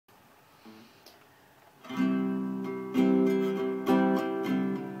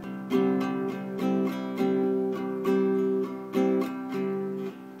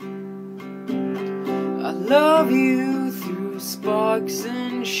sparks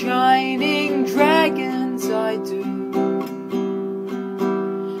and shining dragons I do.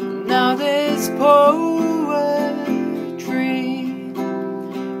 Now there's poetry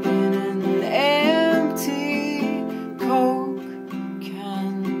in an empty Coke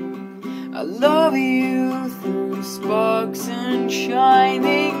can. I love you through sparks and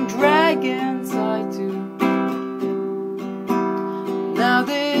shining dragons I do. Now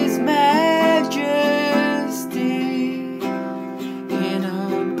there's majesty in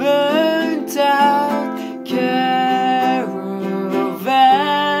a burnt out caravan.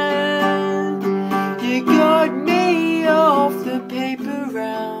 You got me off the paper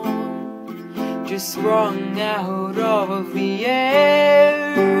round, just sprung out of the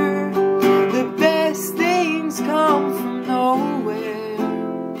air. The best things come from nowhere.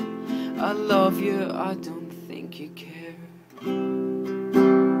 I love you, I don't think you care.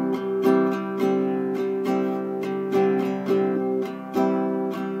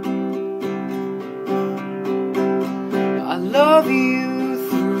 I love you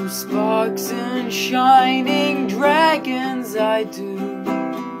through sparks and shining dragons I do.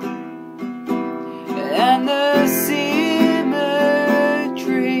 And the symmetry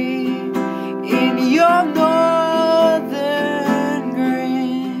in your northern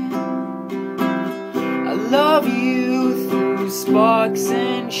grin. I love you through sparks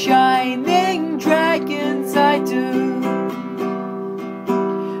and shining dragons I do.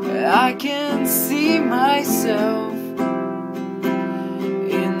 I can see myself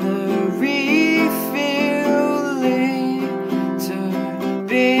in the refilling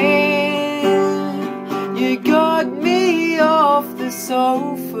turbine. You got me off the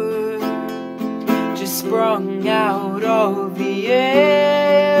sofa, just sprung out of the air.